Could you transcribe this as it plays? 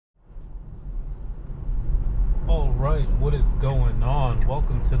Alright, what is going on?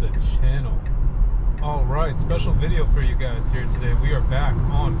 Welcome to the channel. Alright, special video for you guys here today. We are back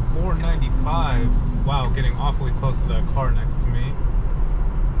on 495. Wow, getting awfully close to that car next to me.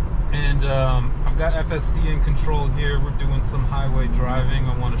 And I've got FSD in control here. We're doing some highway driving.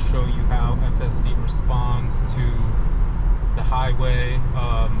 I want to show you how FSD responds to the highway.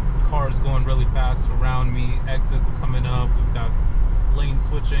 Cars going really fast around me, exits coming up. We've got lane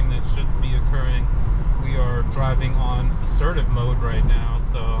switching that shouldn't be occurring. We are driving on assertive mode right now,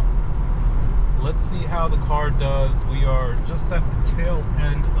 so let's see how the car does. We are just at the tail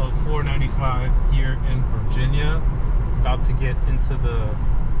end of 495 here in Virginia, about to get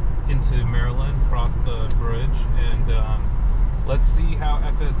into Maryland, cross the bridge, and let's see how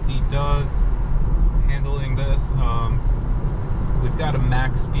FSD does handling this. We've got a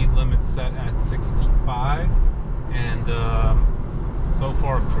max speed limit set at 65, and so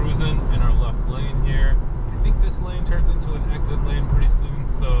far cruising in our left lane here. I think this lane turns into an exit lane pretty soon,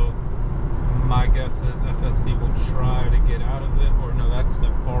 so my guess is FSD will try to get out of it, or no, that's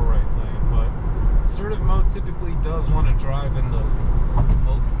the far right lane. But assertive mode typically does want to drive in the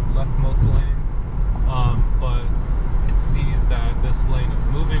leftmost lane, but it sees that this lane is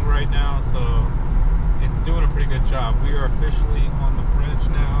moving right now, so it's doing a pretty good job. We are officially on the bridge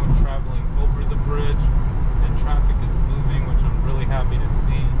now, traveling over the bridge, and traffic is moving, which I'm really happy to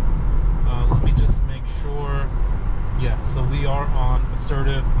see. Let me just make sure. Yes, so we are on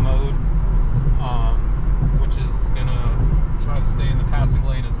assertive mode, which is gonna try to stay in the passing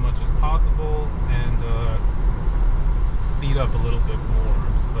lane as much as possible and speed up a little bit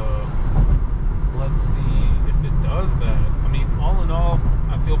more. So let's see if it does that. I mean, all in all,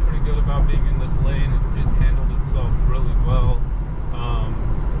 I feel pretty good about being in this lane. It handled itself really well,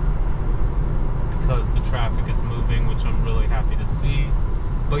 because the traffic is moving, which I'm really happy to see.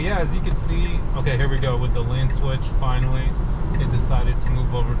 But yeah, as you can see, okay, here we go with the lane switch. Finally, it decided to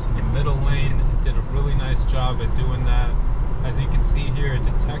move over to the middle lane. It did a really nice job at doing that. As you can see here, it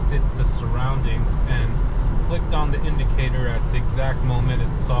detected the surroundings and flicked on the indicator at the exact moment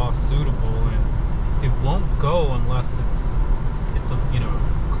it saw suitable, and it won't go unless it's a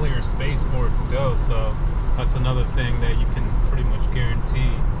clear space for it to go. So that's another thing that you can pretty much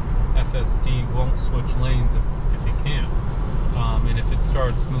guarantee. FSD won't switch lanes if it can. And if it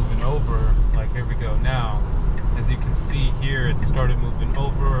starts moving over, like here we go now, as you can see here, it started moving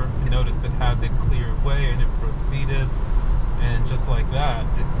over, and notice it had the clear way and it proceeded, and just like that,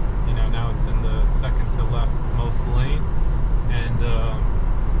 it's, now it's in the second to leftmost lane. And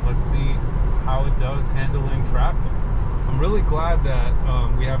let's see how it does handling traffic. I'm really glad that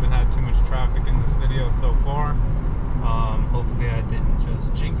we haven't had too much traffic in this video so far. Hopefully I didn't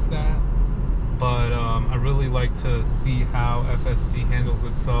just jinx that, but I really like to see how FSD handles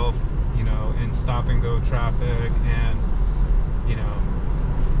itself, in stop and go traffic, and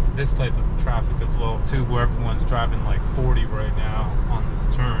this type of traffic as well too, where everyone's driving like 40 right now on this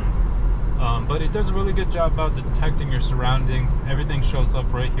turn. But it does a really good job about detecting your surroundings. Everything shows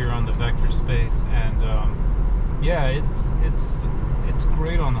up right here on the vector space, and yeah, it's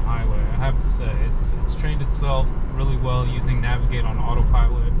great on the highway, I have to say. It's trained itself really well using Navigate on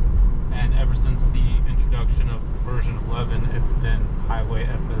autopilot, and ever since the introduction of version 11, it's been Highway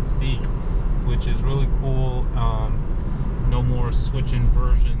FSD, which is really cool. No more switching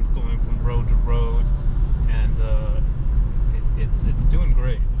versions, going from road to road, and it's doing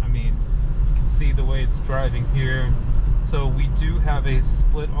great. I mean, you can see the way it's driving here. So we do have a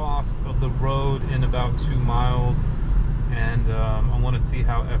split off of the road in about 2 miles, and I want to see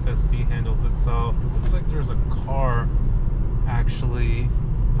how FSD handles itself. It looks like there's a car, actually.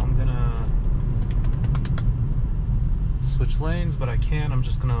 I'm gonna switch lanes, but I can't. I'm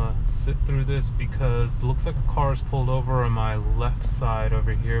just gonna sit through this because it looks like a car is pulled over on my left side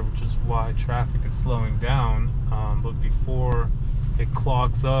over here, which is why traffic is slowing down. But before it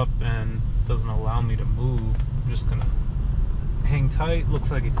clogs up and doesn't allow me to move, I'm just gonna hang tight.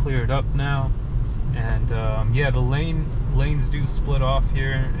 Looks like it cleared up now, and yeah, the lanes do split off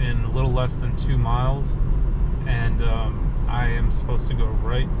here in a little less than 2 miles, and I am supposed to go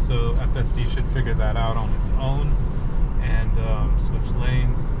right, so FSD should figure that out on its own and switch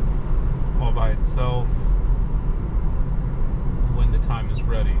lanes all by itself when the time is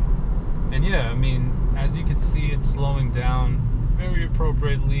ready. And yeah, I mean, as you can see, it's slowing down very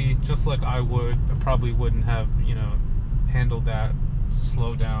appropriately, just like I would. I probably wouldn't have, handled that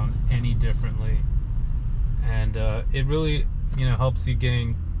slow down any differently. And it really, helps you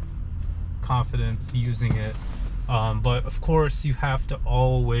gain confidence using it. But of course, you have to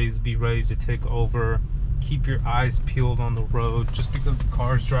always be ready to take over. Keep your eyes peeled on the road. Just because the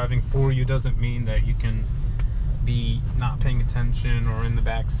car is driving for you doesn't mean that you can be not paying attention or in the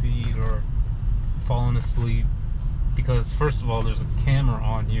back seat or falling asleep, because first of all, there's a camera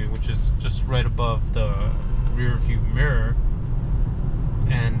on you, which is just right above the rear view mirror,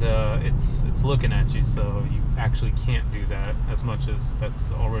 and it's looking at you, so you actually can't do that, as much as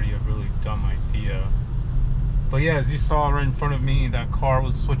that's already a really dumb idea. But yeah, as you saw right in front of me, that car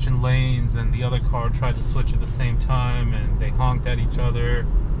was switching lanes and the other car tried to switch at the same time, and they honked at each other.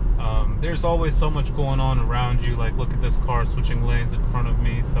 There's always so much going on around you. Like, look at this car switching lanes in front of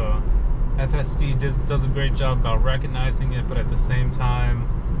me. So FSD does a great job about recognizing it, but at the same time,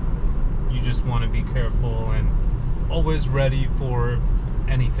 you just want to be careful and always ready for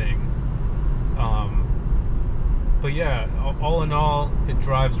anything. But yeah, all in all, it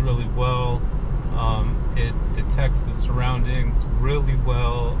drives really well. It detects the surroundings really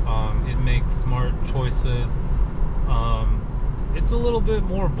well. It makes smart choices. It's a little bit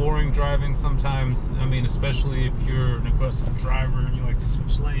more boring driving sometimes. I mean, especially if you're an aggressive driver and you like to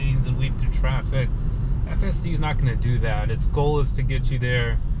switch lanes and weave through traffic. FSD is not going to do that. Its goal is to get you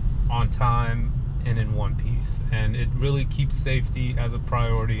there on time and in one piece. And it really keeps safety as a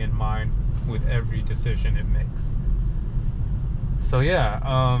priority in mind with every decision it makes. So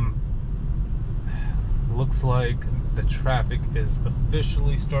yeah, looks like the traffic is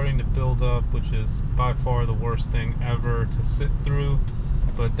officially starting to build up, which is by far the worst thing ever to sit through.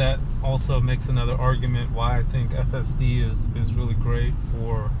 But that also makes another argument why I think FSD is really great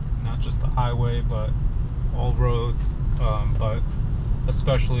for not just the highway, but all roads, but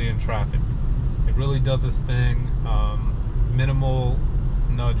especially in traffic. It really does this thing. Minimal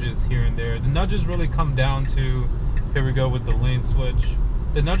nudges here and there. The nudges really come down to, here we go with the lane switch.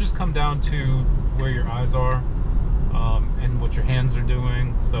 The nudges come down to where your eyes are, and what your hands are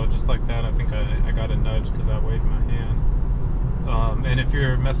doing. So just like that, I think I got a nudge because I waved my hand. And if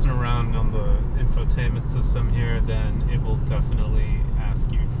you're messing around on the infotainment system here, then it will definitely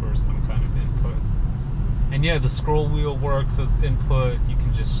ask you for some kind of input. And yeah, the scroll wheel works as input. You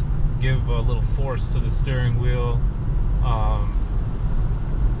can just give a little force to the steering wheel.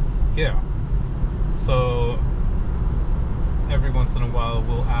 Yeah, so every once in a while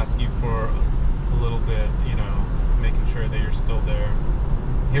we'll ask you for a little bit, you know, making sure that you're still there.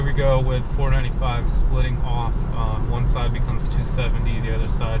 Here we go with 495 splitting off. One side becomes 270, the other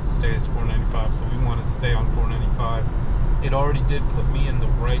side stays 495, so we want to stay on 495. It already did put me in the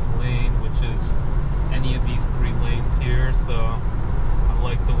right lane, which is any of these three lanes here, so I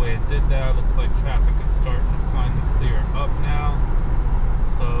like the way it did that. Looks like traffic is starting to finally clear up now.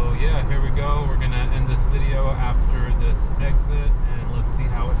 So yeah, here we go. We're gonna end this video after this exit, and let's see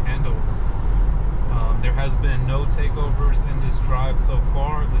how it handles. There has been no takeovers in this drive so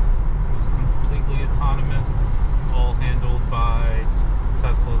far. This is completely autonomous, all handled by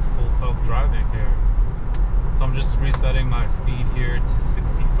Tesla's full self-driving here. So I'm just resetting my speed here to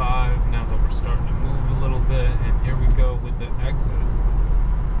 65 now that we're starting to move a little bit, and here we go with the exit.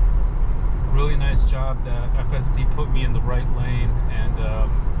 Really nice job that FSD put me in the right lane, and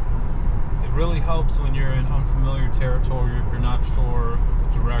it really helps when you're in unfamiliar territory, if you're not sure of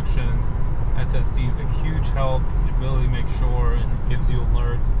the directions. FSD is a huge help. It really makes sure and gives you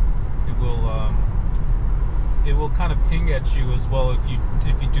alerts. It will kind of ping at you as well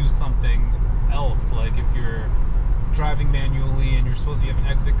if you do something else, like if you're driving manually and you're supposed to have an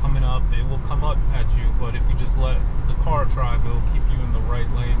exit coming up, it will come up at you. But if you just let the car drive, it will keep you in the right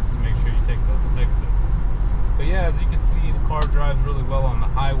lanes to make sure you take those exits. But yeah, as you can see, the car drives really well on the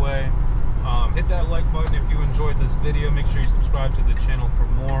highway. Hit that like button if you enjoyed this video. Make sure you subscribe to the channel for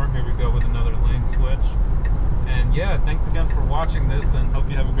more. Here we go with another lane switch. And yeah, thanks again for watching this, and hope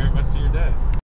you have a great rest of your day.